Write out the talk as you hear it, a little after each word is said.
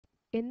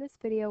In this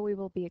video, we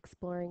will be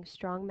exploring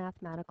strong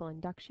mathematical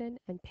induction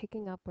and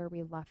picking up where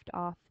we left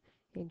off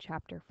in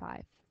Chapter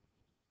 5.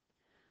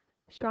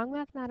 Strong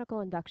mathematical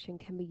induction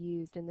can be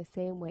used in the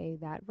same way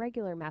that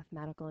regular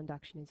mathematical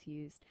induction is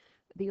used.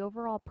 The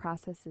overall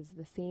process is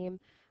the same,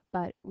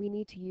 but we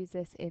need to use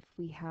this if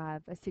we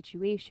have a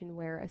situation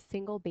where a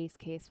single base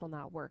case will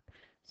not work.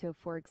 So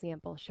for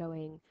example,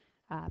 showing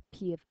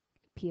P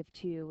of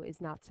 2 is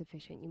not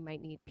sufficient. You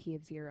might need P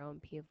of 0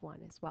 and P of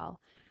 1 as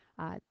well.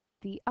 Uh,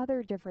 the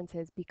other difference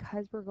is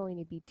because we're going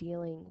to be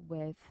dealing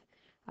with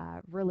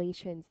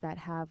relations that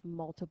have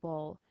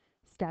multiple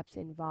steps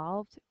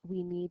involved,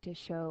 we need to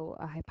show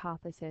a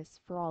hypothesis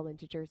for all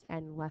integers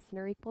n less than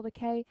or equal to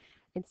k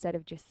instead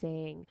of just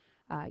saying,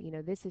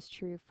 this is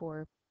true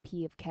for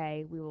p of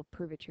k, we will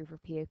prove it true for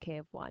p of k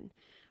of 1,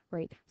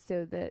 right?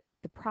 So the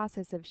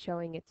process of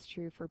showing it's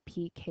true for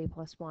p k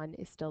plus 1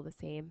 is still the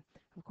same.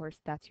 Of course,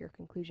 that's your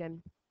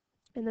conclusion.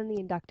 And then the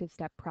inductive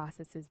step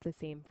process is the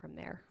same from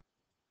there.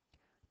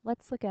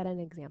 Let's look at an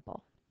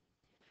example.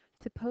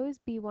 Suppose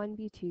b1,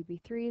 b2,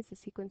 b3 is the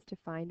sequence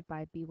defined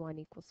by b1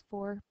 equals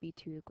 4,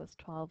 b2 equals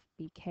 12,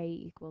 bk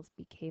equals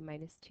bk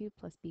minus 2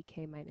 plus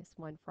bk minus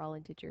 1 for all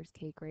integers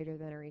k greater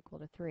than or equal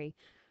to 3.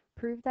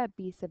 Prove that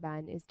b sub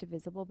n is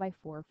divisible by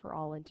 4 for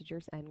all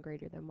integers n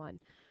greater than 1.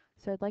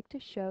 So I'd like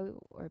to show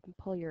or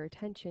pull your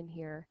attention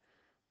here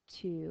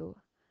to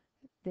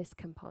this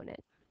component.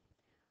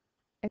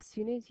 As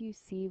soon as you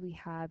see we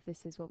have,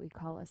 this is what we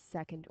call a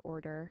second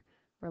order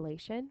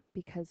relation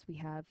because we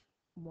have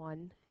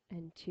 1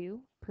 and 2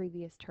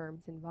 previous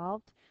terms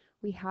involved,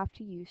 we have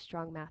to use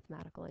strong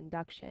mathematical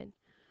induction.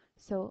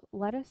 So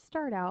let us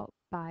start out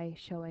by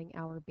showing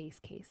our base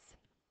case.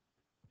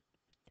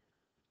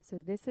 So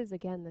this is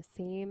again the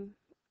same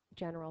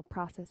general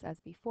process as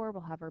before.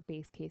 We'll have our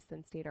base case,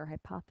 then state our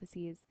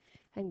hypotheses,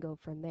 and go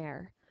from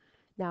there.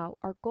 Now,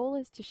 our goal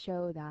is to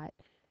show that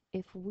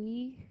if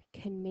we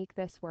can make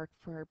this work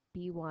for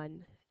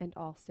B1 and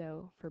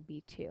also for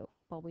B2,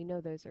 well, we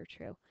know those are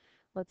true.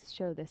 Let's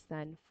show this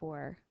then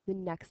for the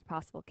next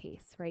possible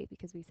case, right?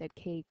 Because we said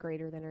k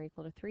greater than or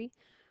equal to 3.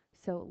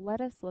 So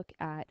let us look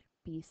at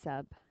B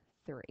sub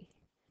 3.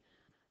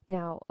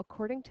 Now,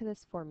 according to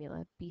this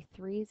formula,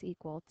 B3 is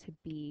equal to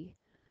B,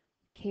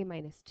 k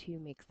minus 2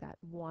 makes that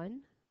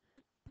 1,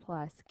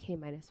 plus k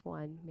minus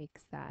 1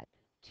 makes that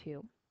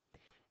 2.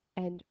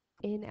 And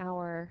in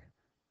our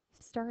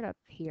startup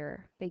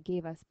here, they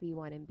gave us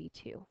B1 and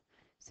B2.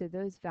 So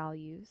those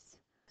values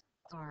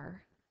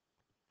are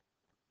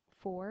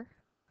 4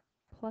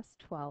 plus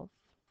 12,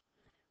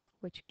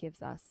 which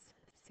gives us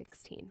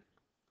 16.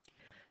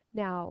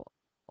 Now,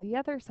 the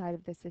other side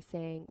of this is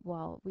saying,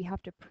 well, we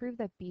have to prove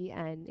that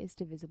Bn is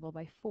divisible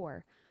by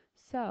 4.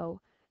 So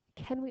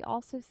can we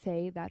also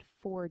say that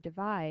 4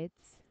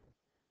 divides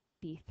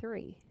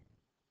B3?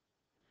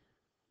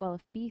 Well,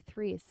 if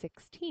B3 is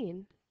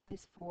 16,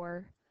 does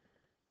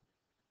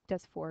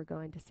 4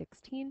 go into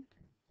 16?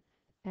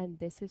 And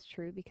this is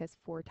true because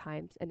 4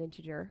 times an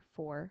integer,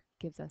 4,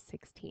 gives us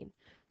 16.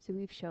 So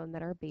we've shown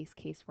that our base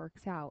case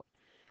works out.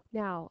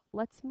 Now,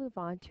 let's move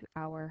on to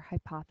our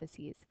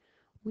hypotheses.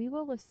 We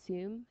will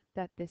assume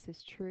that this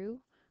is true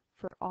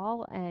for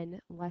all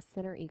n less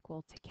than or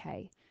equal to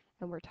k.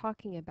 And we're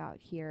talking about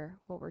here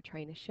what we're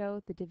trying to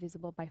show, the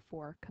divisible by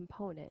 4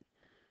 component.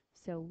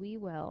 So we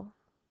will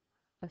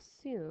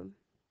assume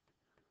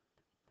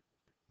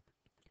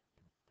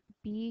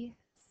b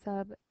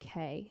sub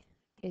k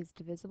is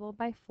divisible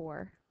by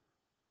 4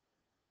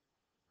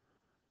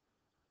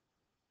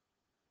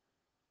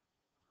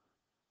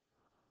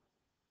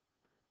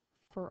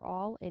 for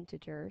all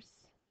integers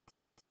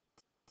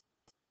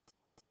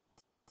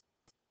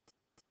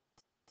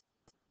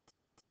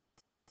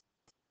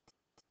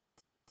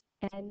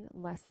n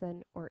less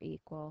than or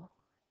equal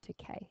to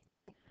k.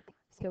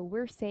 So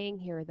we're saying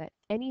here that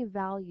any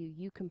value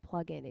you can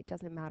plug in, it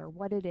doesn't matter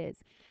what it is,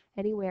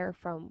 anywhere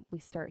from, we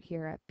start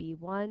here at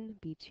B1,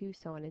 B2,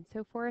 so on and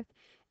so forth,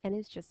 and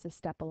is just a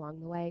step along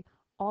the way,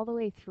 all the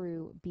way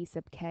through B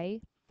sub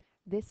k,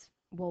 this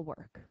will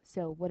work.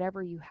 So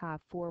whatever you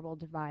have, 4 will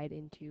divide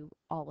into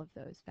all of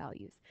those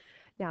values.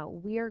 Now,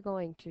 we are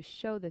going to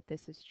show that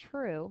this is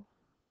true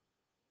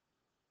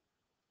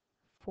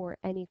for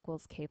n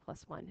equals k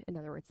plus 1. In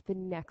other words, the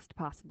next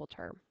possible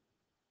term.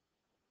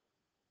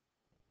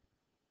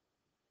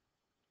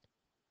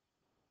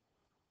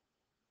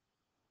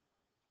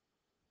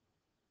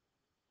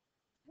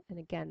 And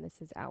again,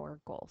 this is our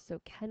goal. So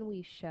can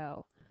we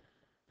show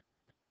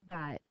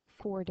that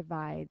 4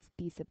 divides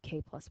b sub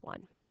k plus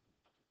 1?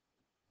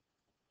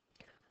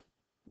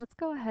 Let's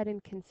go ahead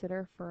and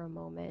consider for a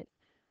moment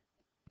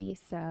b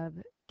sub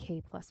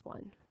k plus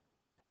 1.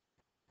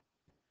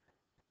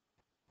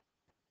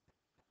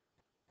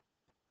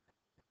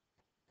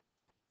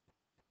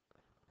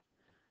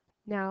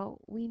 Now,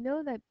 we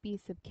know that b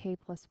sub k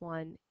plus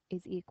 1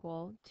 is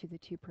equal to the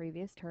two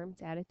previous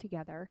terms added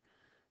together.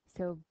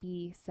 So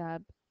b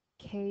sub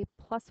k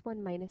plus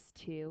 1 minus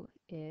 2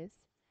 is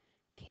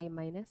k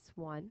minus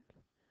 1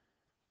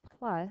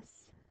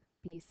 plus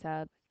b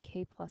sub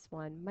k plus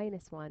 1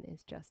 minus 1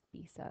 is just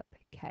b sub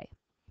k.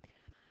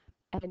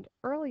 And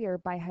earlier,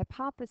 by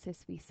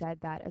hypothesis, we said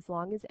that as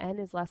long as n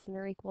is less than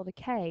or equal to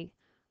k,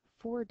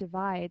 4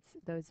 divides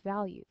those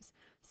values.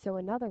 So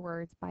in other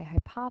words, by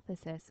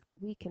hypothesis,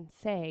 we can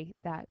say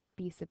that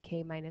b sub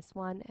k minus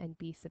 1 and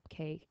b sub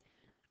k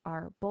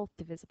are both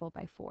divisible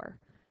by 4.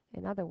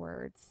 In other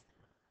words,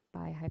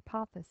 by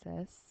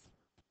hypothesis,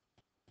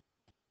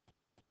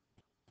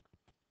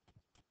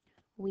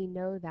 we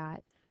know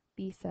that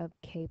b sub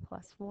k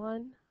plus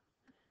 1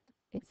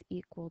 is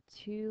equal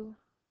to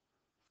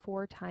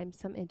 4 times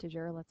some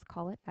integer, let's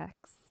call it x,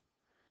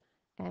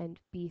 and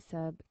b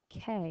sub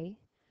k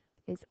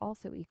is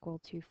also equal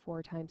to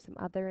 4 times some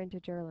other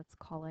integer, let's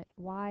call it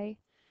y,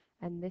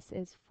 and this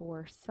is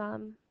for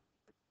some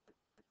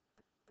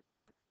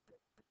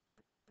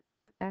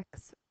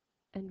x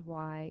and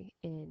y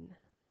in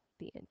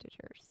the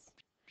integers.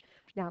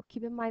 Now,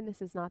 keep in mind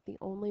this is not the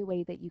only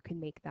way that you can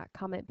make that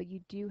comment, but you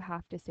do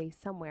have to say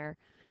somewhere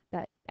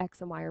that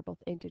x and y are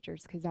both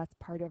integers because that's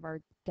part of our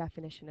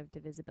definition of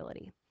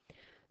divisibility.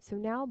 So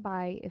now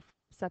by if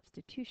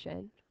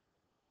substitution,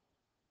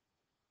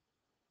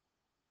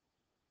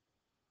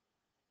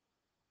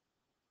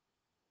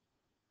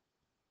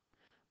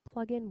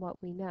 plug in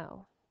what we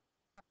know.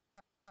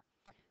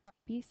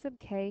 B sub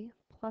k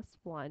plus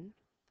 1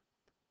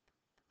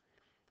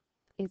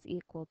 is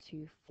equal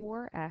to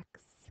 4x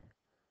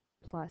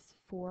plus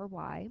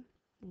 4y,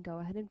 and go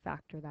ahead and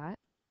factor that.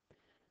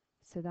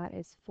 So that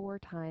is 4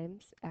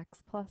 times x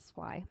plus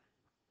y.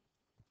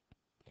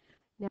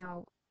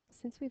 Now,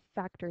 since we've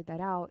factored that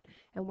out,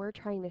 and we're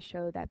trying to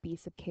show that b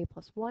sub k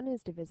plus 1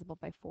 is divisible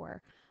by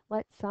 4,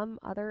 let some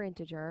other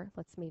integer,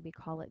 let's maybe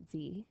call it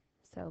z,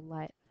 so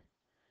let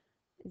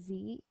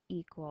z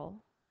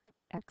equal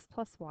x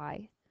plus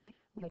y,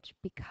 which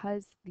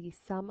because the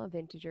sum of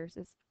integers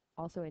is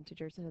also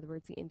integers, in other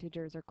words, the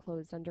integers are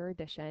closed under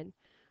addition,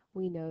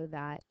 we know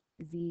that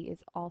z is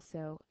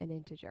also an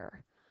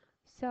integer.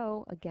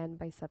 So again,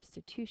 by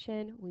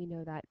substitution, we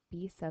know that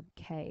b sub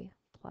k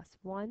plus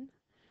 1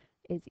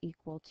 is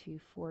equal to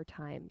 4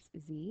 times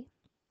z,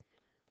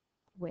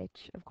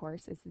 which of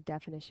course is the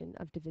definition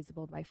of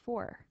divisible by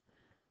 4.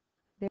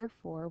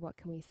 Therefore, what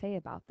can we say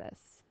about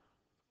this?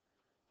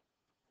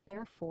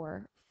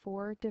 Therefore,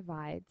 4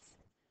 divides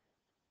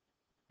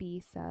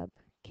b sub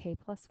k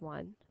plus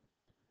 1,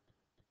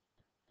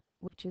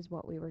 which is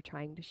what we were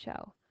trying to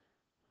show.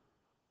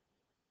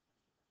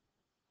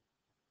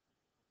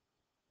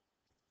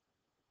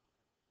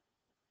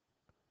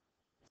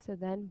 So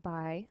then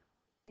by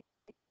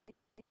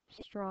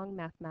strong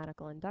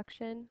mathematical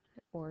induction,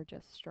 or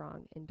just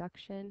strong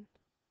induction,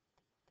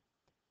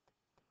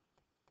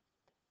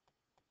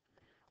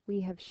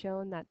 we have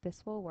shown that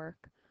this will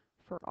work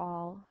for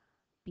all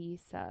b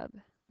sub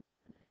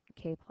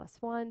k plus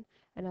 1.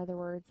 In other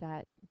words,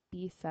 that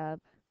b sub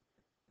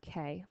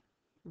k,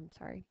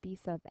 b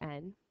sub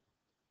n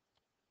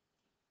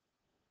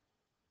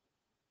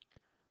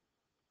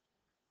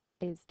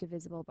is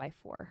divisible by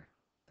 4.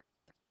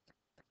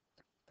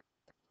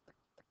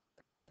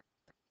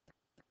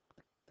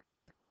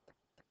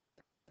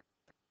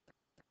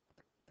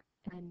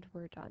 And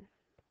we're done.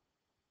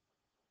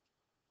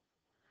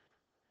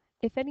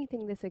 If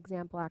anything, this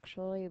example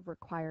actually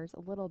requires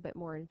a little bit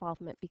more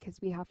involvement because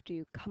we have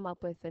to come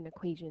up with an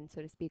equation,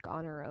 so to speak,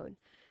 on our own.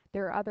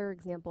 There are other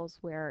examples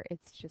where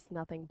it's just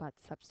nothing but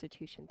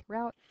substitution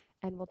throughout,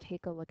 and we'll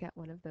take a look at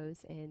one of those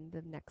in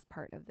the next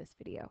part of this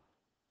video.